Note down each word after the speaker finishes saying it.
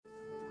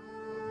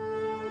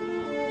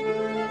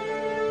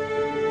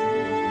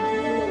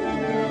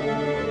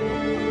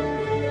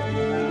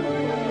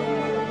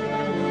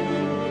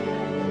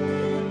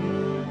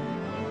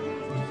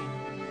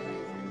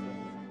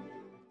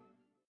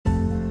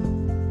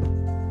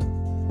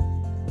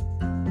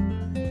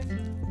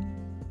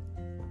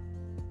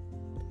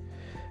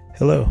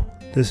Hello,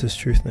 this is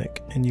Truth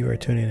Nick, and you are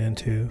tuning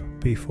into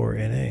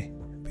Before-NA,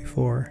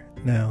 Before,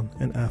 Noun,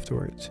 and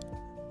Afterwards,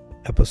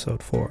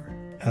 Episode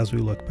 4, As We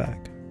Look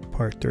Back,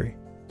 Part 3.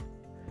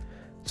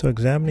 So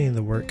examining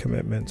the work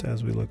commitments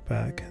as we look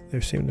back,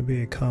 there seemed to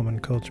be a common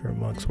culture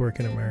amongst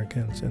working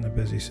Americans in the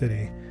busy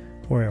city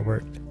where I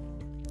worked.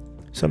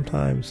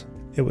 Sometimes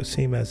it would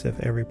seem as if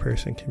every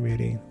person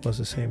commuting was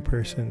the same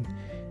person,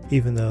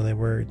 even though they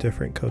were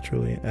different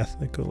culturally and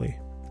ethnically.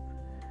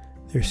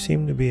 There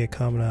seemed to be a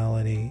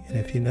commonality, and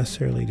if you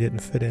necessarily didn't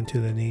fit into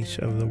the niche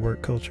of the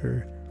work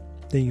culture,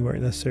 then you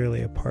weren't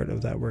necessarily a part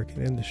of that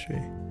working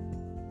industry.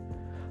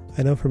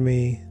 I know for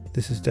me,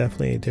 this is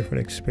definitely a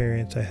different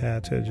experience I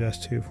had to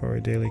adjust to for our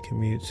daily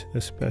commutes,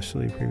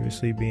 especially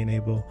previously being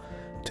able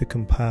to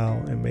compile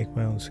and make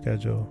my own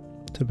schedule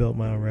to build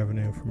my own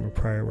revenue from a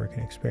prior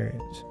working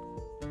experience.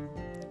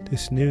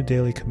 This new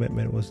daily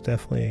commitment was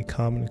definitely a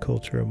common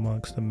culture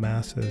amongst the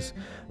masses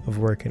of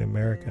work in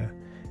America.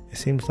 It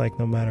seems like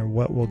no matter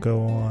what will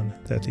go on,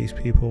 that these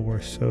people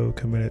were so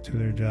committed to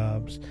their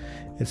jobs.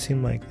 It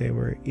seemed like they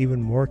were even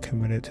more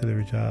committed to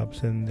their jobs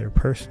than their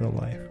personal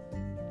life.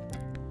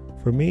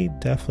 For me,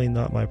 definitely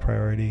not my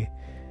priority,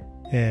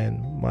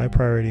 and my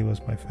priority was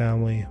my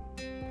family,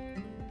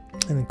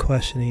 and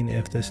questioning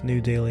if this new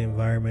daily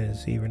environment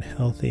is even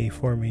healthy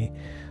for me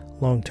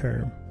long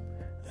term.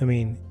 I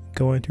mean,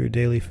 going through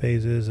daily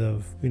phases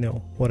of,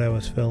 what I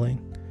was feeling,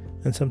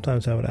 and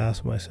sometimes I would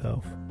ask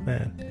myself,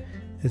 man,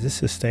 is this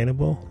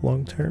sustainable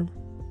long term?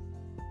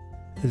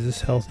 Is this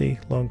healthy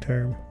long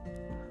term?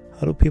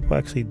 How do people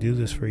actually do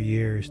this for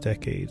years,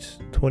 decades,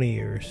 20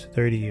 years,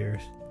 30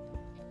 years?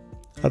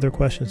 Other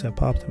questions that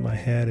popped in my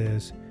head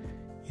is,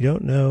 you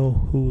don't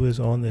know who is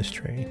on this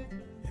train.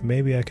 And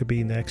maybe I could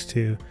be next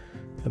to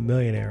a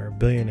millionaire or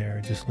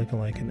billionaire just looking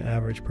like an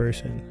average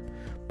person,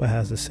 but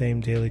has the same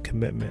daily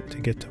commitment to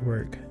get to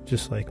work,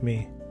 just like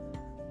me.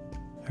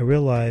 I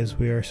realize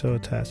we are so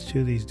attached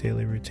to these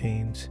daily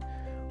routines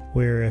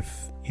where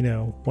if,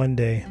 one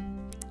day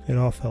it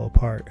all fell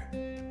apart,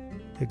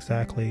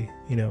 exactly,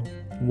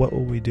 what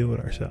will we do with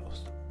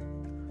ourselves?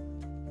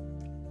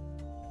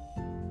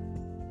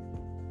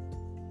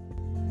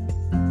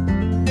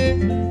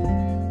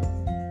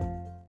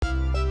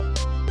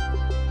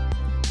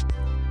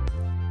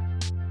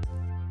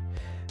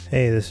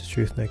 Hey, this is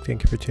Truth Nick.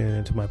 Thank you for tuning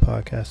into my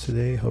podcast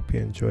today. Hope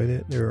you enjoyed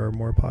it. There are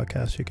more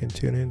podcasts you can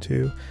tune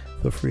into.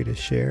 Feel free to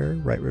share,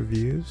 write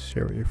reviews,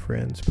 share with your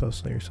friends,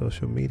 post on your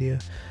social media,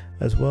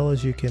 as well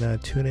as you can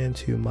tune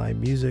into my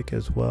music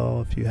as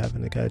well. If you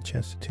haven't got a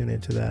chance to tune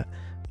into that,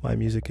 my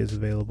music is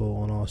available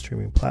on all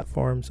streaming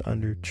platforms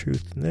under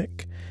Truth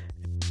Nick.